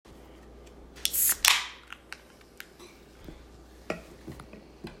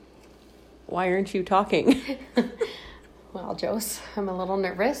why aren't you talking? Well, Jose, I'm a little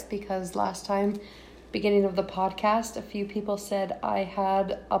nervous because last time, beginning of the podcast, a few people said I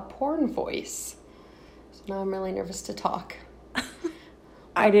had a porn voice. So now I'm really nervous to talk.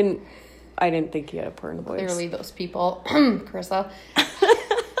 I didn't think you had a porn voice. Clearly those people, Carissa,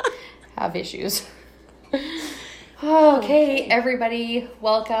 have issues. Okay, everybody,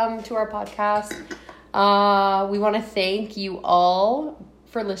 welcome to our podcast. We want to thank you all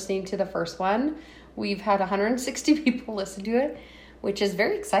for listening to the first one. We've had 160 people listen to it, which is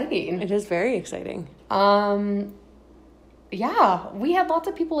very exciting. It is very exciting. Yeah, we had lots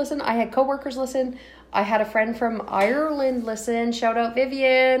of people listen. I had coworkers listen. I had a friend from Ireland listen. Shout out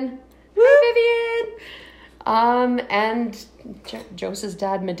Vivian. Woo! Hi, Vivian. And Jose's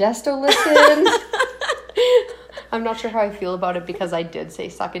dad Modesto listened. I'm not sure how I feel about it because I did say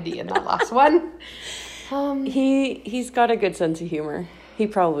suck a D in that last one. He's got a good sense of humor. He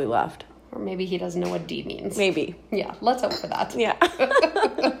probably laughed. Or maybe he doesn't know what D means. Maybe. Yeah, let's hope for that. Yeah.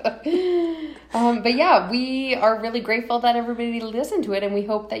 But yeah, we are really grateful that everybody listened to it, and we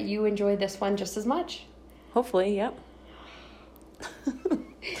hope that you enjoy this one just as much. Hopefully, yep.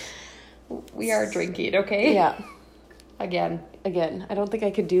 We are drinking, okay? Yeah. Again. I don't think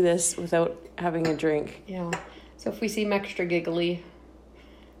I could do this without having a drink. Yeah. So if we seem extra giggly,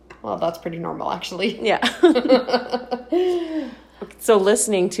 well, that's pretty normal, actually. Yeah. So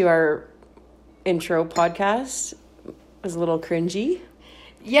listening to our intro podcast was a little cringy.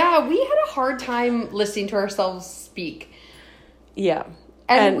 Yeah, we had a hard time listening to ourselves speak. Yeah.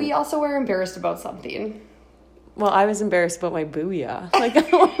 And we also were embarrassed about something. Well, I was embarrassed about my booyah. Like,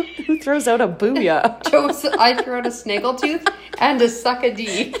 who throws out a booyah? I threw out a snaggletooth and a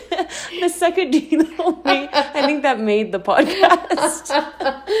suck-a-D. The suck-a-D, I think that made the podcast.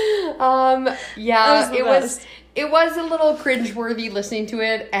 Yeah, it was a little cringeworthy listening to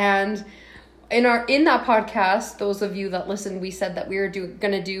it, and in that podcast, those of you that listened, we said that we were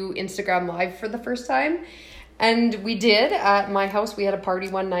gonna do Instagram Live for the first time, and we did at my house. We had a party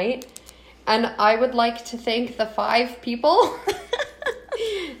one night, and I would like to thank the 5 people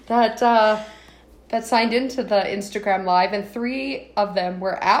that signed into the Instagram Live, and 3 of them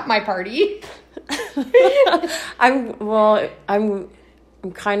were at my party. I'm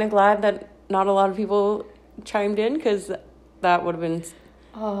kind of glad that not a lot of people chimed in, because that would have been.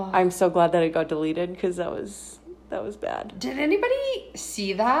 I'm so glad that it got deleted, because that was bad. Did anybody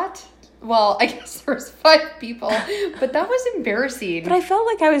see that? Well, I guess there was 5 people, but that was embarrassing. But I felt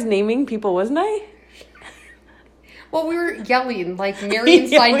like I was naming people, wasn't I? Well, we were yelling, like Marion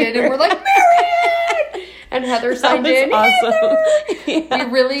signed in, and we're like, Marion! And Heather signed in. Awesome. Yeah.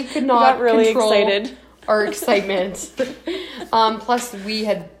 We really could not control excited. Our excitement. Plus, we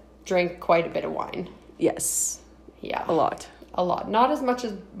had drank quite a bit of wine. Yes. Yeah. A lot. Not as much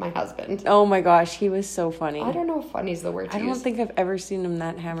as my husband. Oh my gosh, he was so funny. I don't know if funny is the word to use. I don't think I've ever seen him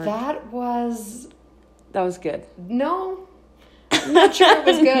that hammered. That was good. No. I'm not sure it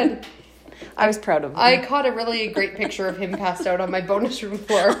was good. I was proud of him. I caught a really great picture of him passed out on my bonus room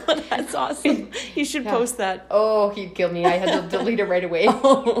floor. That's awesome. You should post that. Oh, he'd kill me. I had to delete it right away.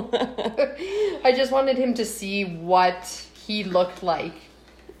 Oh. I just wanted him to see what he looked like.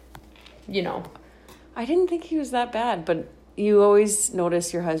 You know. I didn't think he was that bad, but you always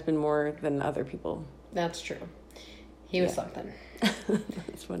notice your husband more than other people. That's true. He was something.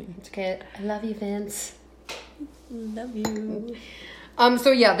 That's funny. It's okay. I love you, Vince. Love you.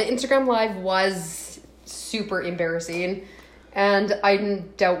 So yeah, the Instagram Live was super embarrassing, and I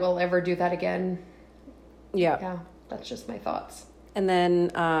doubt we'll ever do that again. Yeah, that's just my thoughts. And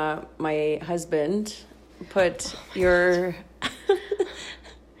then my husband put your...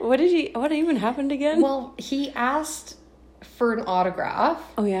 What even happened again? Well, he asked for an autograph.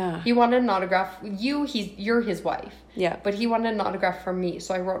 Oh yeah. He wanted an autograph. You're his wife. Yeah. But he wanted an autograph from me.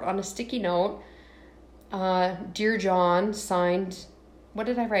 So I wrote on a sticky note, Dear John, signed, what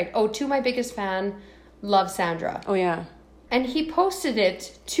did I write? Oh, to my biggest fan, love, Sandra. Oh yeah. And he posted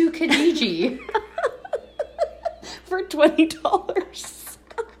it to Kijiji. For $20.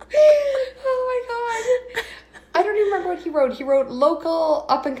 Oh my God. I don't even remember what he wrote. He wrote local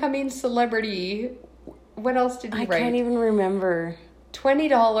up-and-coming celebrity. What else did he write? I can't even remember.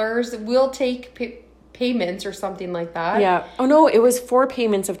 $20. We'll take payments or something like that. Yeah. Oh, no. It was 4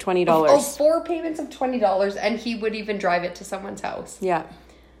 payments of $20. Oh, 4 payments of $20. And he would even drive it to someone's house. Yeah.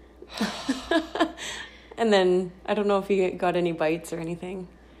 And then, I don't know if he got any bites or anything.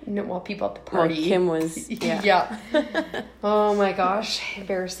 No, well, people at the party. Well, Kim was, yeah. Yeah. Oh my gosh.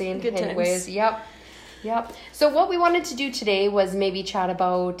 Embarrassing. Good times. Anyways, yep. So what we wanted to do today was maybe chat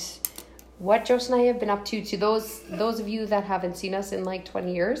about what Jose and I have been up to those of you that haven't seen us in like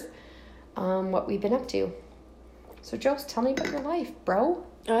 20 years. what we've been up to. So, Jose, tell me about your life, bro.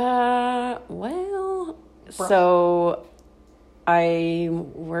 Well, so I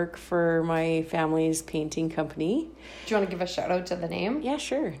work for my family's painting company. Do you want to give a shout out to the name? Yeah,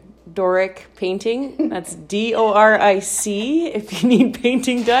 sure. Doric Painting. That's DORIC. If you need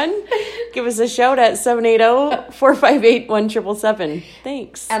painting done, give us a shout at 780-458-1777.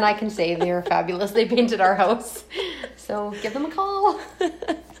 Thanks. And I can say they're fabulous. They painted our house. So give them a call.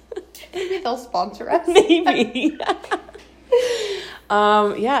 Maybe they'll sponsor us. Maybe.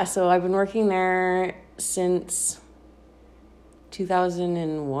 Yeah, so I've been working there since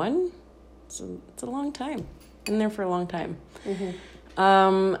 2001. So it's a long time. Been there for a long time.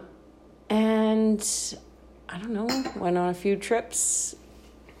 Mm-hmm. And I don't know, went on a few trips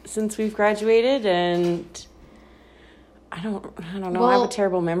since we've graduated, and I don't know. Well, I have a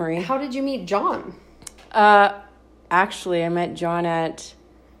terrible memory. How did you meet John? Actually, I met John at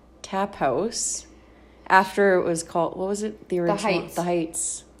Tap House after it was called, what was it? The original? The Heights. The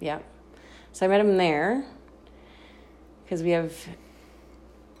Heights, yeah. So I met him there because we have,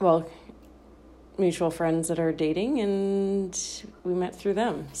 mutual friends that are dating, and we met through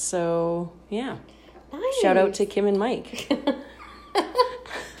them. So, yeah. Nice. Shout out to Kim and Mike.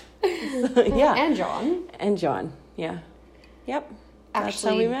 Yeah. And John. And John, yeah. Yep. Actually, that's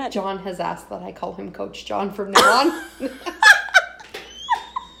how we met. John has asked that I call him Coach John from now on.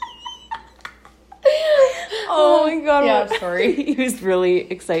 Oh my God. Yeah, sorry. He was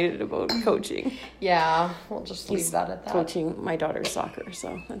really excited about coaching. Yeah, we'll just leave that at that. Coaching my daughter's soccer,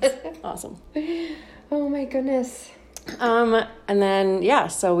 so that's awesome. Oh my goodness. And then, yeah,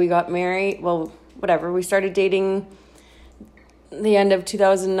 so we got married. Well, whatever. We started dating the end of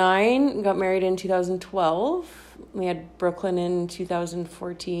 2009. Got married in 2012. We had Brooklyn in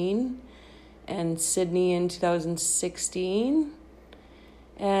 2014 and Sydney in 2016.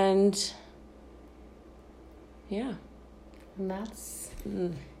 And yeah. And that's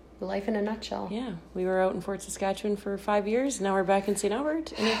life in a nutshell. Yeah. We were out in Fort Saskatchewan for 5 years. Now we're back in St.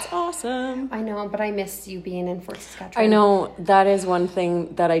 Albert, and it's awesome. I know, but I miss you being in Fort Saskatchewan. I know. That is one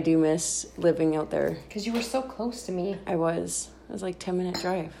thing that I do miss, living out there. Because you were so close to me. I was. It was like 10-minute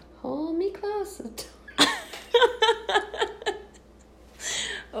drive. Hold me close.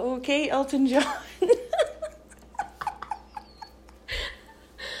 Okay, Elton John.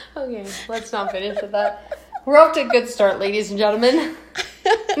 Okay, let's not finish with that. We're off to a good start, ladies and gentlemen.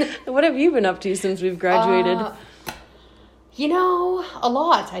 What have you been up to since we've graduated? A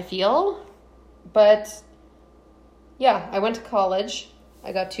lot, I feel. But, yeah, I went to college.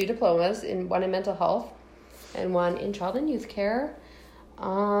 I got 2 diplomas, one in mental health and one in child and youth care.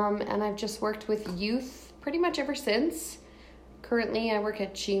 And I've just worked with youth pretty much ever since. Currently, I work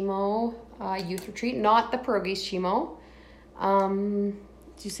at Chimo Youth Retreat, not the Pierogies Chimo.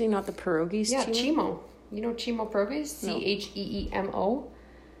 Did you say not the pierogies? Yeah, Chimo. You know Chimo Pierogies? No. CHEEMO.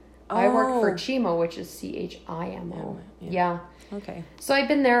 I work for Chimo, which is CHIMO. Yeah. Okay. So I've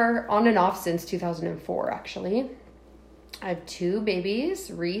been there on and off since 2004, actually. I have 2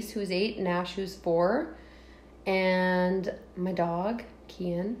 babies, Reese, who's 8, Nash, who's 4, and my dog,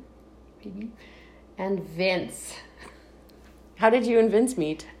 Kian, baby, and Vince. How did you and Vince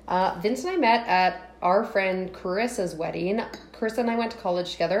meet? Vince and I met at our friend Carissa's wedding. Carissa and I went to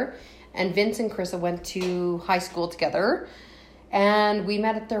college together, and Vince and Carissa went to high school together. And we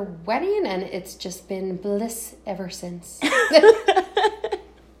met at their wedding, and it's just been bliss ever since.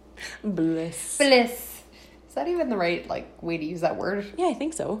 Bliss. Bliss. Is that even the right way to use that word? Yeah, I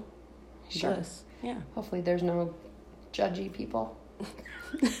think so. Sure. Bliss. Yeah. Hopefully there's no judgy people.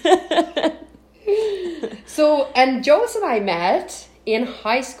 So, and Jose and I met in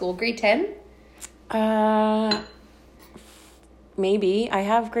high school, grade 10? Maybe. I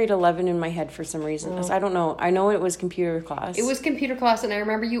have grade 11 in my head for some reason. I don't know. I know it was computer class. It was computer class, and I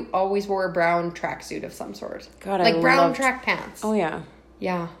remember you always wore a brown tracksuit of some sort. God, I brown track pants. Oh, yeah.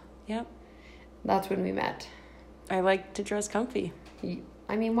 Yeah. Yep. That's when we met. I like to dress comfy.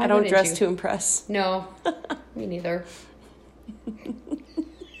 I mean, why I don't wouldn't dress you? to impress. No. Me neither.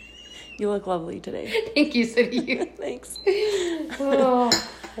 You look lovely today. Thank you, so do you. Thanks. Oh,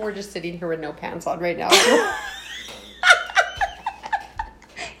 we're just sitting here with no pants on right now.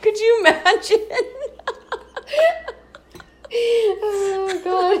 Could you imagine? Oh,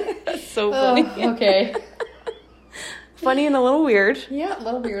 God. That's so funny. Okay. Funny and a little weird. Yeah, a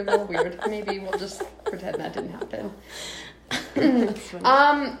little weird, Maybe we'll just pretend that didn't happen. That's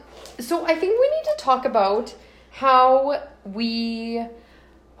funny. So I think we need to talk about how we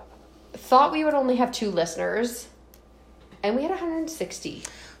thought we would only have 2 listeners, and we had 160.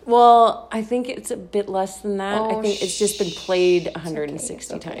 Well, I think it's a bit less than that. Oh, I think it's just been played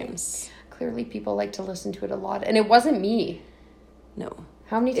 160 okay. times. clearly people like to listen to it a lot. And it wasn't me. No.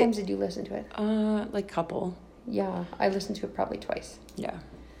 How many times did you listen to it? Like couple. Yeah, I listened to it probably twice. Yeah.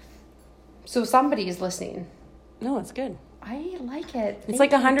 So somebody is listening. No, it's good. I like it. It's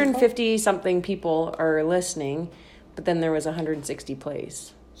like 150 something people are listening, but then there was 160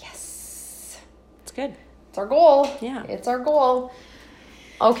 plays. Yes. It's good. It's our goal. Yeah. It's our goal.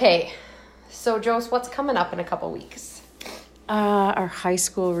 Okay. So, Jose, what's coming up in a couple weeks? Our high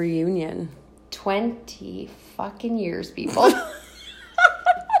school reunion. 20 fucking years, people. Jose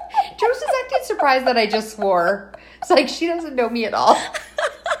is acting surprised that I just swore. It's like she doesn't know me at all.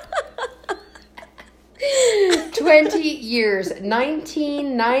 20 years.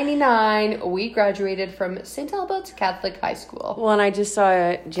 1999, we graduated from St. Albert's Catholic High School. Well, and I just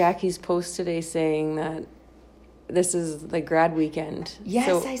saw Jackie's post today saying that this is the grad weekend. Yes,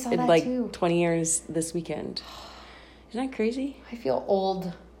 so I saw it's that like too. 20 years this weekend. Isn't that crazy? I feel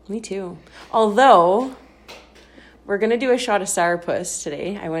old. Me too. Although, we're going to do a shot of sourpuss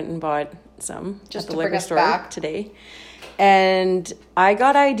today. I went and bought some Just at the to bring liquor us store back. today. And I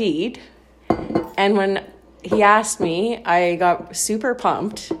got ID'd. And when he asked me, I got super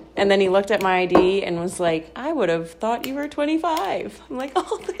pumped. And then he looked at my ID and was like, I would have thought you were 25. I'm like,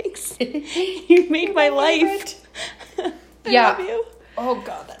 oh, thanks. You made my life. I love you. Oh,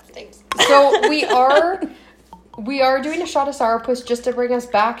 God, that stinks. So we are doing a shot of sourpuss just to bring us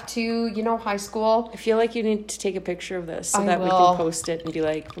back to, high school. I feel like you need to take a picture of this so I that we will. can post it and be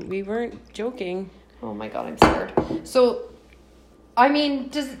like, we weren't joking. Oh, my God, I'm scared. So, I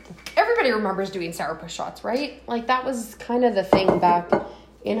mean, everybody remembers doing sourpuss shots, right? Like, that was kind of the thing back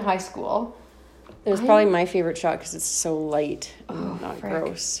in high school. It was probably my favorite shot because it's so light and not frick.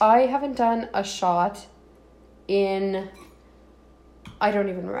 gross. I haven't done a shot in... I don't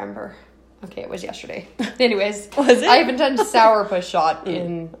even remember. Okay, it was yesterday. Anyways. Was it? I haven't done sourpuss shot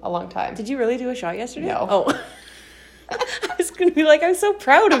in a long time. Did you really do a shot yesterday? No. Oh. I was going to be like, I'm so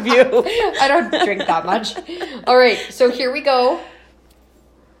proud of you. I don't drink that much. All right, so here we go.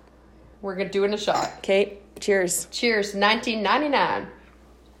 We're doing a shot. Okay, cheers. Cheers, 1999.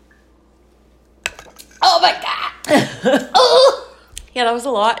 Oh my God. Oh, Yeah, that was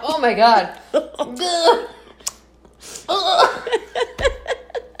a lot. oh my God.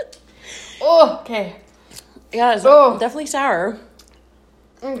 Oh, okay. Yeah, it's Oh. definitely sour,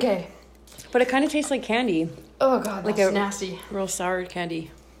 Okay. but it kind of tastes like candy. Oh God, Like that's a- nasty. Real sour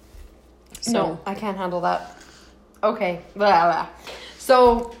candy. So, No, I can't handle that. Okay. Blah, blah.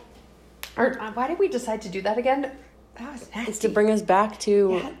 So, why did we decide to do that again? That was nasty. it's to bring us back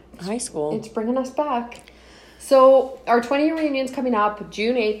to Yeah. high school. It's bringing us back. So, our 20-year reunion's coming up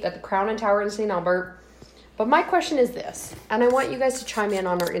June 8th at the Crown and Tower in St. Albert. But my question is this, and I want you guys to chime in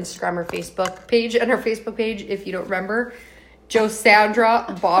on our Instagram or Facebook page, and our Facebook page, if you don't remember, Josandra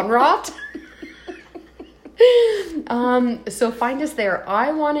Bonrot. So find us there.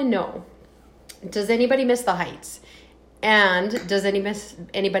 I want to know, does anybody miss the Heights? And does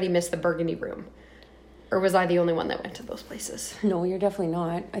anybody miss the Burgundy Room? Or was I the only one that went to those places? No, you're definitely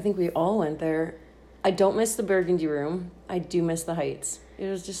not. I think we all went there. I don't miss the Burgundy Room. I do miss the Heights. It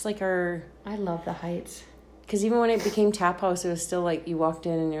was just like our... I love the Heights. Because even when it became Tap House, it was still like you walked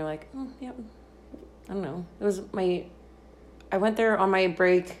in and you're like, oh, yeah. I don't know. It was my... I went there on my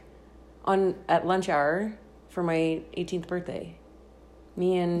break at lunch hour for my 18th birthday.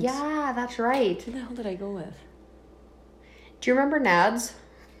 Me and... Yeah, that's right. Who the hell did I go with? Do you remember Nads?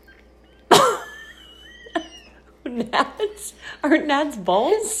 Nads? Aren't Nads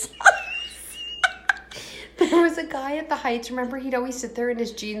balls? There was a guy at the Heights. Remember, he'd always sit there and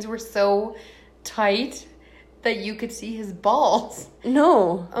his jeans were so tight that you could see his balls.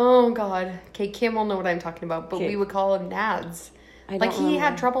 No. Oh, God. Okay, Kim will know what I'm talking about, but Okay. we would call him Nads. I Like, don't he had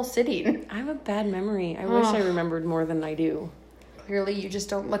remember. trouble sitting. I have a bad memory. I wish I remembered more than I do. Clearly, you just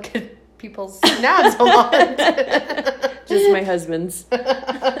don't look at people's Nads a lot. Just my husband's.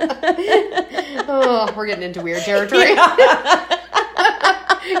 Oh, we're getting into weird territory.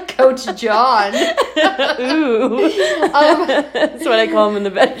 Coach John. Ooh. That's what I call him in the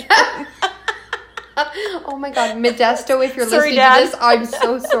bedroom. Oh my God, Modesto, if you're Sorry, listening Dad. to this, I'm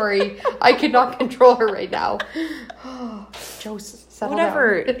so sorry. I cannot control her right now. Joseph, settle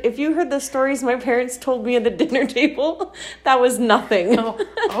Whatever. down. If you heard the stories my parents told me at the dinner table, that was nothing.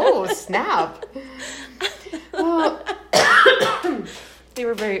 Oh, snap. They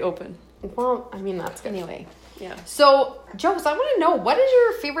were very open. Well, I mean, that's good. Anyway, yeah. So, Joseph, I want to know, what is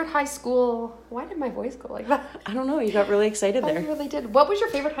your favorite high school... Why did my voice go like that? I don't know. You got really excited I there. really did. What was your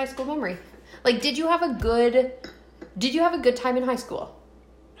favorite high school memory? Like, did you have a good time in high school?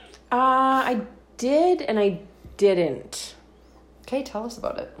 I did and I didn't. Okay, tell us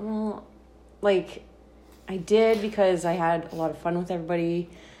about it. Well, like, I did because I had a lot of fun with everybody,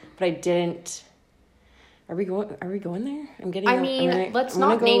 but I didn't. Are we going there? Let's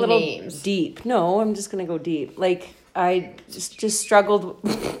not name names. Deep. No, I'm just gonna go deep. Like, I just struggled.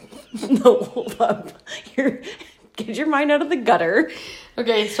 No, hold up. Get your mind out of the gutter.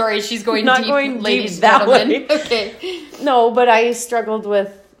 Okay, sorry, she's going not deep, going ladies deep and that gentlemen. way. Okay. No, but I struggled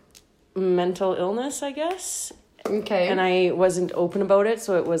with mental illness, I guess. Okay. And I wasn't open about it,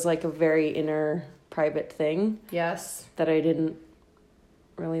 so it was like a very inner, private thing. Yes. That I didn't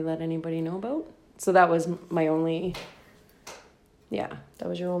really let anybody know about. So that was my only, That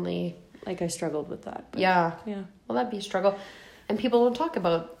was your only... Like, I struggled with that. Yeah. Yeah. Well, that'd be a struggle. And people don't talk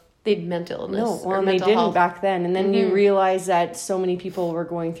about mental illness. No, well, or and they mental didn't health. back then. And then you realize that so many people were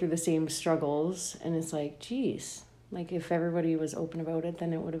going through the same struggles. And it's like, geez, like, if everybody was open about it,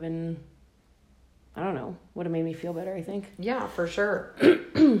 then it would have been, I don't know, would have made me feel better, I think. Yeah, for sure.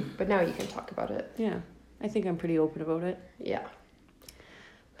 But now you can talk about it. Yeah. I think I'm pretty open about it. Yeah.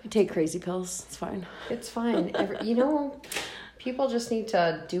 I take crazy pills. It's fine. It's fine. People just need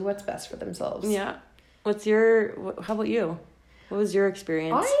to do what's best for themselves. Yeah. How about you? What was your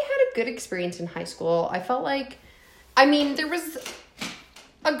experience? I had a good experience in high school. I felt like, there was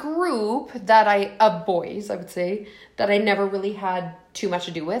a group of boys, I would say, that I never really had too much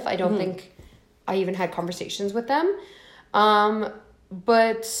to do with. I don't think I even had conversations with them.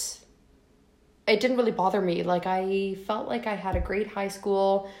 But it didn't really bother me. Like, I felt like I had a great high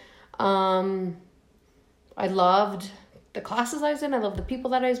school. I loved the classes I was in. I loved the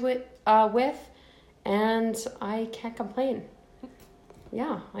people that I was with. And I can't complain.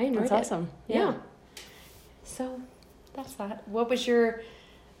 Yeah, I enjoyed it. That's awesome. Yeah. So, that's that. What was your,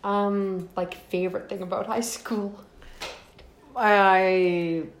 favorite thing about high school?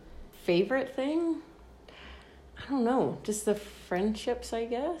 Favorite thing? I don't know. Just the friendships, I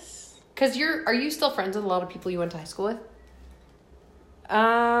guess. Because are you still friends with a lot of people you went to high school with?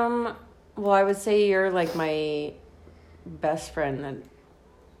 Well, I would say you're like my best friend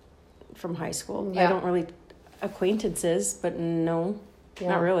from high school. Yeah. I don't really acquaintances, but no,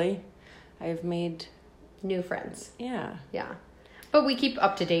 not really. I've made new friends. Yeah. Yeah. But we keep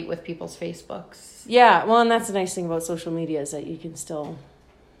up to date with people's Facebooks. Yeah, well, and that's the nice thing about social media is that you can still,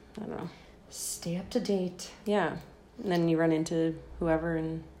 I don't know. Stay up to date. Yeah. And then you run into whoever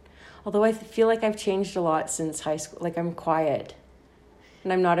and... Although I feel like I've changed a lot since high school. Like, I'm quiet.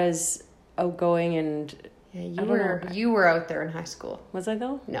 And I'm not as outgoing and... Yeah, you were out there in high school. Was I,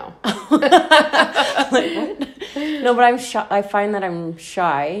 though? No. Like, what? No, but I'm shy. I find that I'm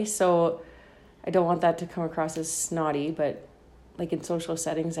shy, so I don't want that to come across as snotty, but, like, in social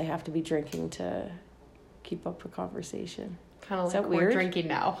settings, I have to be drinking to keep up a conversation. Kind of like that we're drinking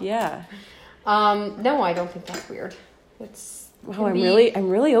now. Yeah. No, I don't think that's weird. Wow, I'm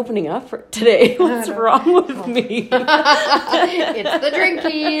really opening up for today. What's wrong with me? It's the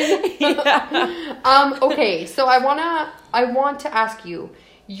drinking. Yeah. Okay, so I want to ask you.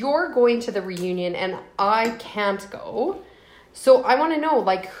 You're going to the reunion and I can't go. So I want to know,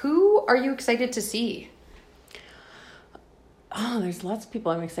 like, who are you excited to see? Oh, there's lots of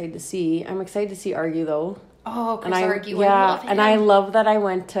people I'm excited to see. I'm excited to see Argue though. Oh, Chris Argue. Yeah, I love him. and I love that I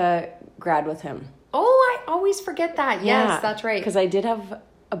went to grad with him. Oh, I always forget that. Yes, that's right. Because I did have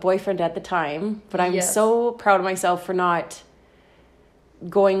a boyfriend at the time, but I'm so proud of myself for not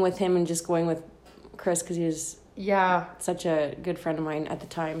going with him and just going with Chris because he was such a good friend of mine at the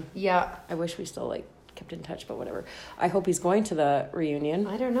time. Yeah. I wish we still kept in touch, but whatever. I hope he's going to the reunion.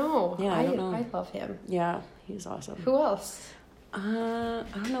 I don't know. Yeah, I don't know. I love him. Yeah, he's awesome. Who else? I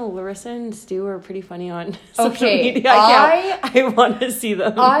don't know. Larissa and Stu are pretty funny on social media. I want to see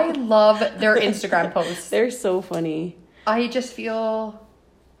them. I love their Instagram posts. They're so funny. I just feel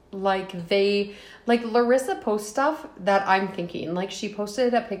like Larissa posts stuff that I'm thinking. Like, she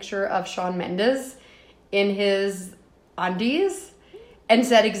posted a picture of Shawn Mendes in his undies and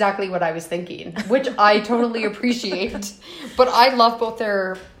said exactly what I was thinking, which I totally appreciate. But I love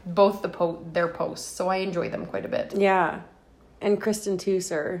their posts, so I enjoy them quite a bit. Yeah. And Kristen too,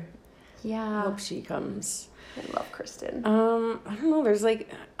 sir. Yeah. I hope she comes. I love Kristen. I don't know. There's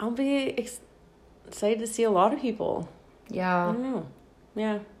I'll be excited to see a lot of people. Yeah. I don't know.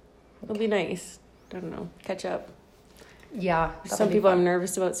 Yeah. It'll be nice. I don't know. Catch up. Yeah. Some people I'm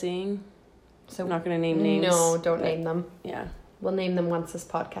nervous about seeing. So I'm not going to name names. No, don't name them. Yeah. We'll name them once this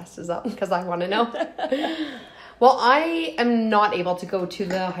podcast is up because I want to know. Well, I am not able to go to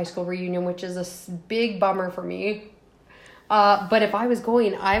the high school reunion, which is a big bummer for me. But if I was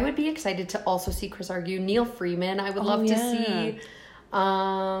going, I would be excited to also see Chris Argue, Neil Freeman. I would love to see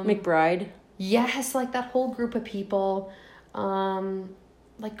McBride. Yes, like that whole group of people.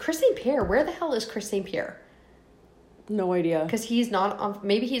 like Chris St. Pierre. Where the hell is Chris St. Pierre? No idea. Because he's not on,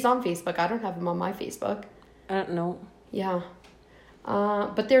 maybe he's on Facebook. I don't have him on my Facebook. I don't know. Yeah.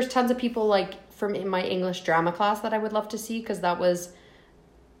 But there's tons of people like from in my English drama class that I would love to see because that was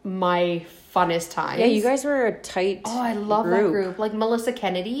my funnest time. Yeah, you guys were a tight I love that group. Like Melissa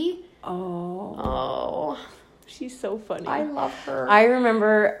Kennedy. Oh, she's so funny. I love her. I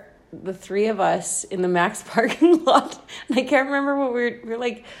remember the three of us in the Max parking lot, and I can't remember what we were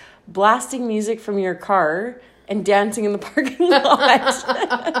like blasting music from your car and dancing in the parking lot.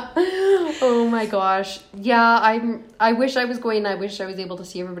 Oh my gosh. Yeah, I wish I was going. I wish I was able to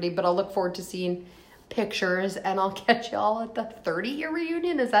see everybody, but I'll look forward to seeing pictures and I'll catch y'all at the 30-year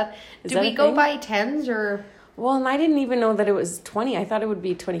reunion. Is that we go by 10s or? Well, and I didn't even know that it was 20. I thought it would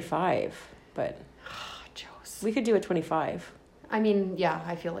be 25, but we could do a 25. I mean, yeah,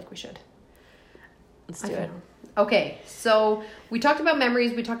 I feel like we should. Let's do it. Okay, so we talked about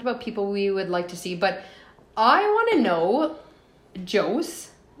memories. We talked about people we would like to see, but I want to know, Jose,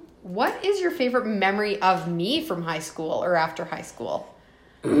 what is your favorite memory of me from high school or after high school?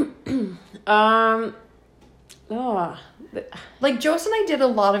 Like Jose and I did a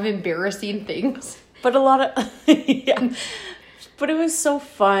lot of embarrassing things. But a lot of, yeah, but it was so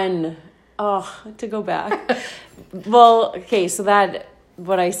fun. Oh, to go back. Well, okay, so that,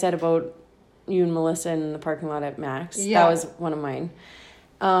 what I said about you and Melissa in the parking lot at Max, that was one of mine.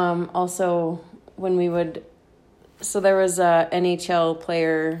 Also, when we would, so there was a NHL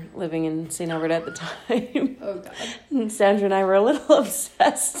player living in St. Albert at the time. Oh, God. And Sandra and I were a little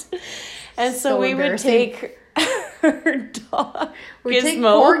obsessed. And so we would take her dog, We'd take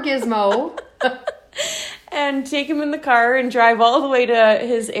poor Gizmo. And take him in the car and drive all the way to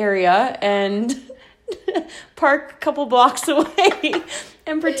his area and park a couple blocks away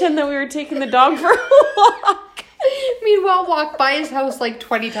and pretend that we were taking the dog for a walk. Meanwhile, walk by his house like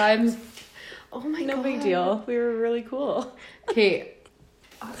 20 times. Oh my God. No big deal. We were really cool. Okay.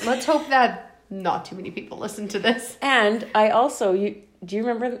 Let's hope that not too many people listen to this. And I also, do you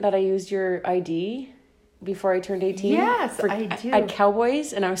remember that I used your ID before I turned 18? Yes, I do. At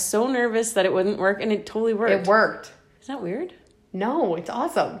Cowboys, and I was so nervous that it wouldn't work, and it totally worked. It worked. Isn't that weird? No, it's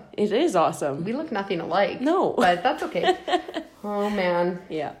awesome. It is awesome. We look nothing alike. No. But that's okay. Oh, man.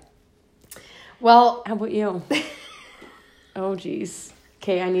 Yeah. Well. How about you? Oh, geez.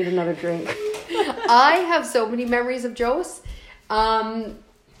 Okay, I need another drink. I have so many memories of Jose. And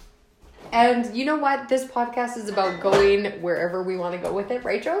you know what? This podcast is about going wherever we want to go with it.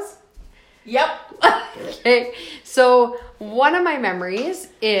 Right, Jose? Yep. Okay. So one of my memories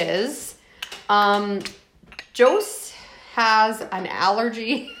is Jose has an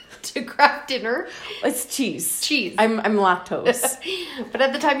allergy to Kraft Dinner. It's cheese. Cheese. I'm lactose. But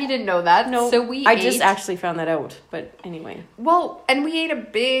at the time you didn't know that. No. So I just actually found that out. But anyway. Well, and we ate a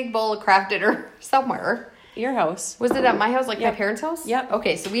big bowl of Kraft Dinner somewhere. Your house. Was it at my house, like Yep. my parents' house? Yep.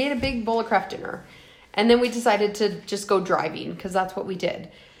 Okay, so we ate a big bowl of Kraft Dinner. And then we decided to just go driving because that's what we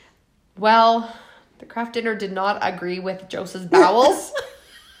did. Well, the Kraft Dinner did not agree with Jose's bowels.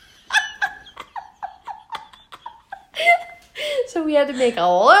 So we had to make a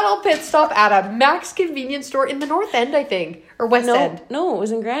little pit stop at a Max convenience store in the North End, I think. Or West End. No, it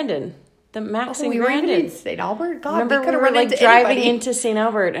was in Grandin. The Max in we were Grandin. in St. Albert? God, Remember, we could have were run into driving anybody. into St.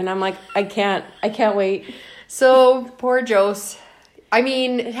 Albert, and I'm like, I can't wait. So, poor Jose. I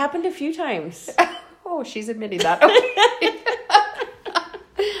mean... It happened a few times. Oh, she's admitting that.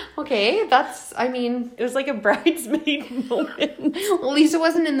 Okay, that's, I mean... It was like a bridesmaid moment. At least it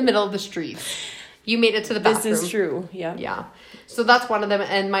wasn't in the middle of the street. You made it to the bathroom. This is true, yeah. Yeah. So that's one of them.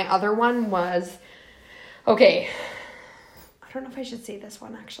 And my other one was... Okay. I don't know if I should say this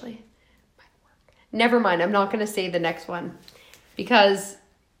one, actually. Never mind. I'm not going to say the next one. Because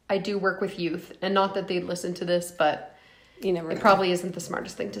I do work with youth. And not that they'd listen to this, but... You never know. It probably isn't the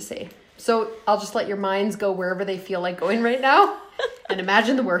smartest thing to say. So I'll just let your minds go wherever they feel like going right now. And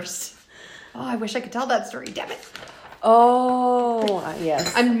imagine the worst. Oh, I wish I could tell that story. Damn it. Oh,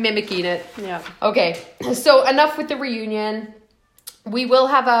 yes. I'm mimicking it. Yeah. Okay. So enough with the reunion. We will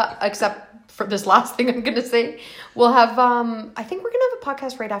have except for this last thing I'm going to say, we'll have, I think we're going to have a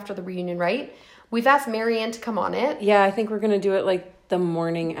podcast right after the reunion, right? We've asked Marianne to come on it. Yeah, I think we're going to do it like the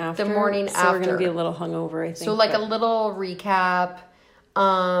morning after. The morning so after. We're going to be a little hungover, I think. So like a little recap.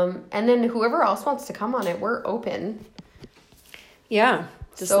 And then whoever else wants to come on it, we're open. Yeah.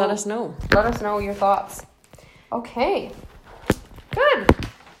 Just let us know. Let us know your thoughts. Okay. Good.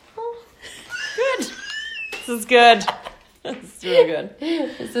 Good. This is good. This is really good.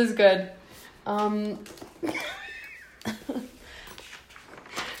 This is good.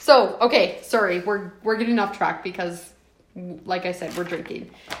 So, okay, sorry, we're getting off track because like I said, we're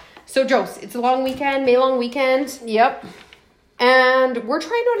drinking. So, Jose, it's a long weekend, May long weekend. Yep. And we're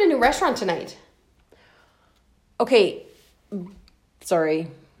trying out a new restaurant tonight. Okay. Sorry.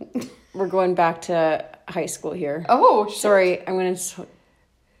 We're going back to high school here. Oh, shit. Sorry. I'm going to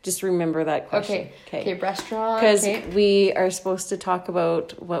just remember that question. Okay, restaurant. Because we are supposed to talk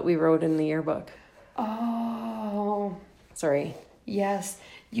about what we wrote in the yearbook. Oh. Sorry. Yes.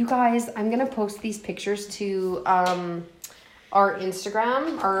 You guys, I'm going to post these pictures to our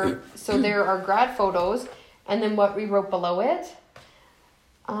Instagram. So there are grad photos, and then what we wrote below it.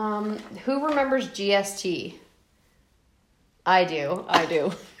 Who remembers GST? I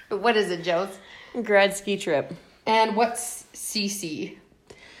do. What is it, Jose? Grad ski trip. And what's CC?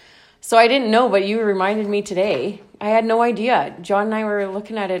 So I didn't know, but you reminded me today. I had no idea. John and I were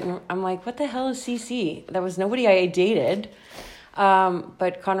looking at it, and I'm like, what the hell is CC? That was nobody I dated.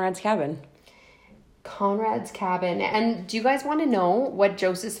 But Conrad's Cabin. Conrad's Cabin. And do you guys want to know what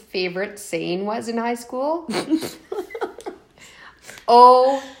Jose's favorite saying was in high school?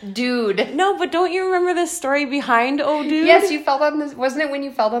 Oh, dude. No, but don't you remember the story behind Oh, dude? Yes, you fell down the... Wasn't it when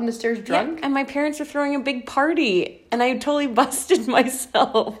you fell down the stairs drunk? Yeah, and my parents were throwing a big party, and I totally busted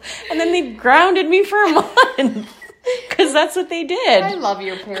myself. And then they grounded me for a month. Because that's what they did. I love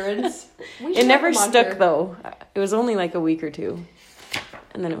your parents. It never stuck, though. It was only like a week or two.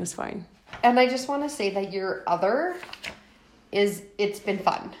 And then it was fine. And I just want to say that your other it's been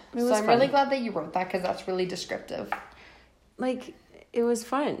fun. So I'm really glad that you wrote that, because that's really descriptive. Like, it was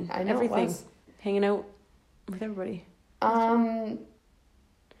fun. I know. Everything. It was. Hanging out with everybody. My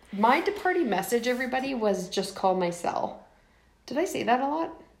departing message, everybody, was just call my cell. Did I say that a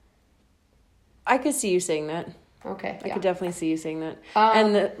lot? I could see you saying that. Okay. I could definitely see you saying that.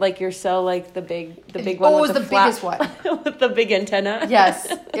 And your cell, like the big one. Oh, it with was the biggest one. With the big antenna. Yes.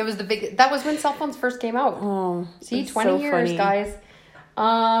 It was the big, that was when cell phones first came out. Oh, see, 20 so years, funny. guys.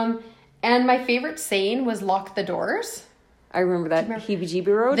 And my favorite saying was lock the doors. I remember that. Heebie-jeebie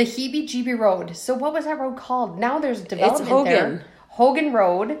Road? The Heebie-jeebie Road. So what was that road called? Now there's development It's Hogan. there. Hogan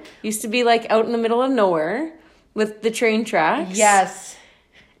Road. Used to be like out in the middle of nowhere with the train tracks. Yes.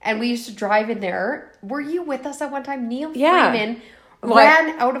 And we used to drive in there. Were you with us at one time? Neil Yeah. Freeman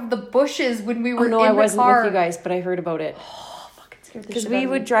ran out of the bushes when we were in the car. I wasn't with you guys, but I heard about it. Oh, fucking scared the Because shit we out of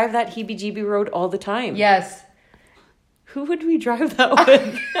would me. drive that Heebie-jeebie Road all the time. Yes. Who would we drive that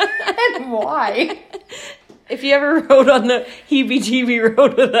with? And why? If you ever rode on the Heebie-jeebie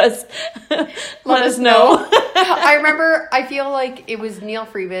Road with us, let us know. I remember, I feel like it was Neil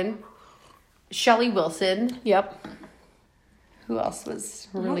Freeman, Shelley Wilson. Yep. Who else was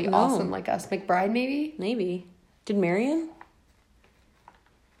really know. awesome like us? McBride, maybe? Maybe. Did Marion?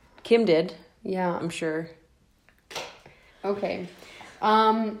 Kim did, Yeah. I'm sure. Okay.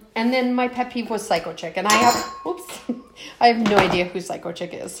 And then my pet peeve was Psycho Chick. And I have no idea who Psycho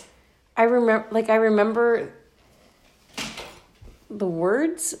Chick is. I remember the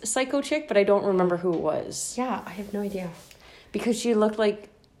words Psycho Chick, but I don't remember who it was. Yeah, I have no idea. Because she looked like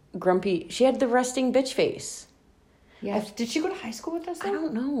grumpy. She had the resting bitch face. Yeah. Did she go to high school with us though? I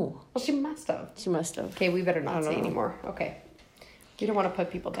don't know. Well, she must have. She must have. Okay, we better I not don't say know. anymore. Okay. You don't want to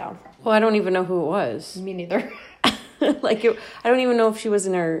put people down. Well, I don't even know who it was. Me neither. I don't even know if she was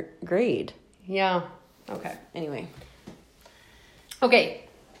in our grade. Yeah. Okay. Anyway. Okay.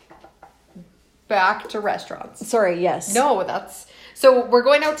 Back to restaurants. Sorry, yes. No, so we're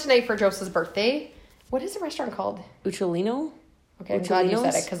going out tonight for Joseph's birthday. What is the restaurant called? Ucholino? Okay, I'm glad you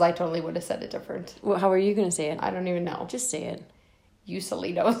said Ucholinos? it, because I totally would have said it different. Well, how are you going to say it? I don't even know. Just say it.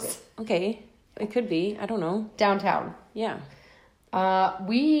 Usalitos. Okay. It could be. I don't know. Downtown. Yeah.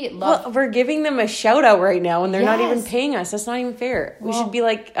 We love... Well, we're giving them a shout out right now, and they're not even Yes. paying us. That's not even fair. We Well- should be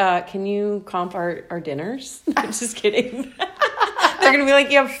like, can you comp our dinners? Just kidding. They're going to be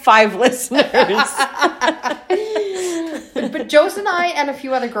like, you have 5 listeners. But Jose and I and a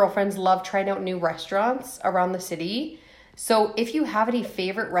few other girlfriends love trying out new restaurants around the city. So if you have any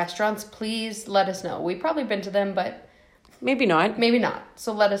favorite restaurants, please let us know. We've probably been to them, but Maybe not. maybe not.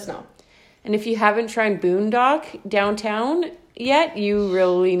 So let us know. And if you haven't tried Boondock downtown yet, you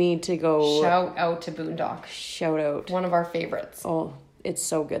really need to go. Shout out to Boondock. Shout out. One of our favorites. Oh, it's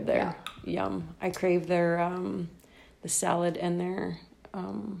so good there. Yum. I crave their the salad and their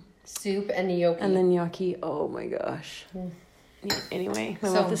Soup and gnocchi. and the gnocchi. Oh my gosh. Yeah, anyway, my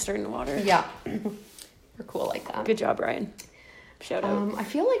mouth is starting to water. Yeah. We're cool like that. Good job, Ryan. Shout out. I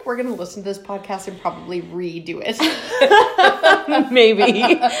feel like we're going to listen to this podcast and probably redo it.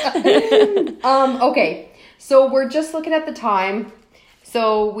 Maybe. Okay. So we're just looking at the time.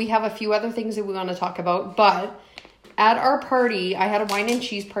 So we have a few other things that we want to talk about. But at our party, I had a wine and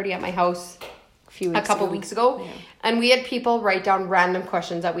cheese party at my house a couple weeks ago. Yeah. And we had people write down random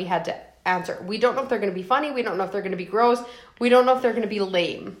questions that we had to answer. We don't know if they're going to be funny. We don't know if they're going to be gross. We don't know if they're going to be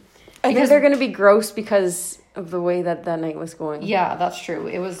lame. I think they're going to be gross because of the way that night was going. Yeah, that's true.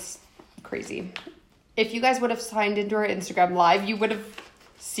 It was crazy. If you guys would have signed into our Instagram live, you would have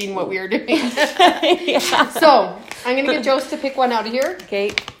seen what we were doing. Yeah. So, I'm going to get Jost to pick one out of here.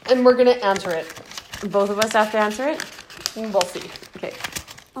 Okay. And we're going to answer it. Both of us have to answer it? We'll see. Okay.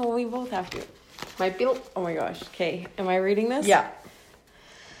 Oh, we both have to. Might be... Oh my gosh. Okay. Am I reading this? Yeah.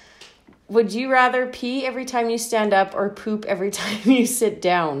 Would you rather pee every time you stand up or poop every time you sit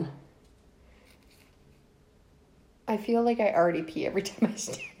down? I feel like I already pee every time I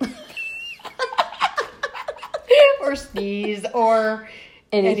stand. Or sneeze or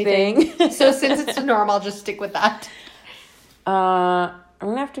anything. So since it's a norm, I'll just stick with that. I'm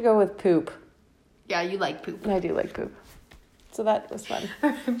going to have to go with poop. Yeah, you like poop. I do like poop. So that was fun.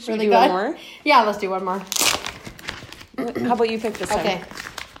 Should Really we do good? one more? Yeah, let's do one more. How about you pick this time? Okay.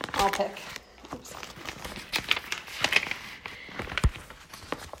 I'll pick. Oops.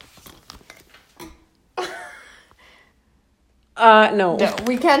 No. No,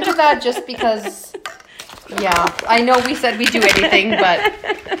 we can't do that just because... Yeah, I know we said we'd do anything, but...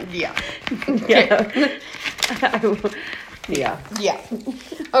 Yeah. Yeah. Yeah. Yeah.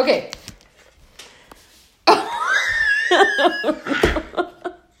 Okay.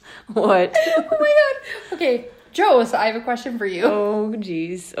 What? Oh my god. Okay, Joe, I have a question for you. Oh,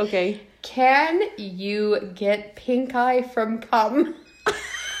 geez. Okay. Can you get pink eye from cum?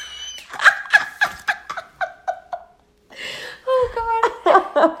 Oh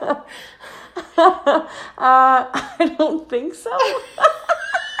god. I don't think so.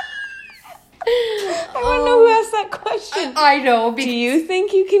 I don't know who asked that question. I know. Do you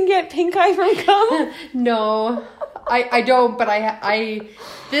think you can get pink eye from cum? No, I don't. But I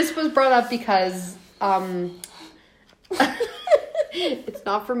this was brought up because it's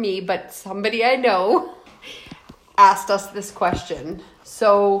not for me, but somebody I know asked us this question.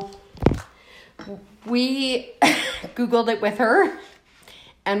 So we Googled it with her,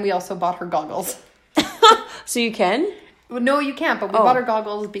 and we also bought her goggles. So you can? No, you can't. But we bought her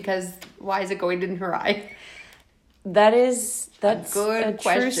goggles because why is it going in her eye? That's good a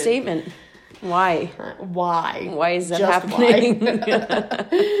question. true statement. Why? Why? Why is that Just happening?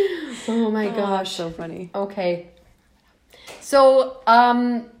 Oh my Oh, gosh. that's so funny. Okay. So,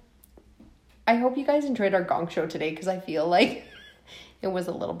 I hope you guys enjoyed our gong show today because I feel like it was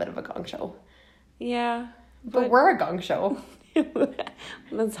a little bit of a gong show. Yeah. But we're a gong show.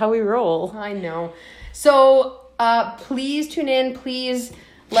 That's how we roll. I know. So, please tune in. Please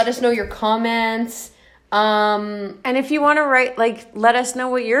let us know your comments. And if you want to write, let us know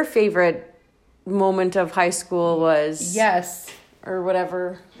what your favorite moment of high school was. Yes. Or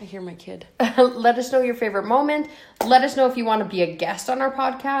whatever. I hear my kid. Let us know your favorite moment. Let us know if you want to be a guest on our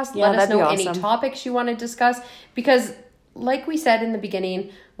podcast. Yeah, Let us that'd be know awesome. any topics you want to discuss. Because, like we said in the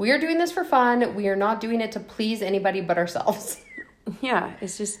beginning, we are doing this for fun. We are not doing it to please anybody but ourselves. Yeah,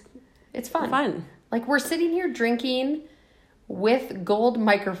 it's just It's fun. fun. Like, we're sitting here drinking with gold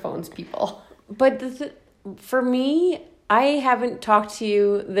microphones, people. But for me, I haven't talked to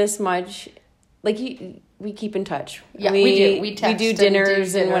you this much. We keep in touch. Yeah, we do. We text do and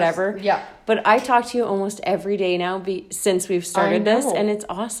dinners do and dinners. whatever. Yeah. But I talk to you almost every day now since we've started this, know. and it's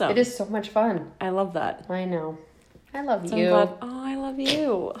awesome. It is so much fun. I love that. I know. I love So you. I'm glad. Oh, I love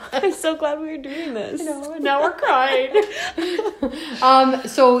you. I'm so glad we were doing this. I know, and now we're crying.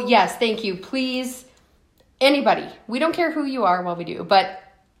 So yes, thank you. Please, anybody. We don't care who you are while we do, but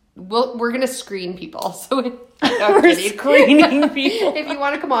we're gonna screen people. So We're screening people. If you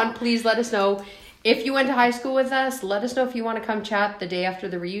want to come on, please let us know. If you went to high school with us, let us know if you want to come chat the day after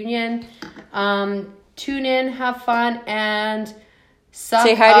the reunion. Tune in, have fun, and suck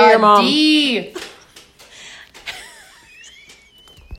Say hi to your mom. D.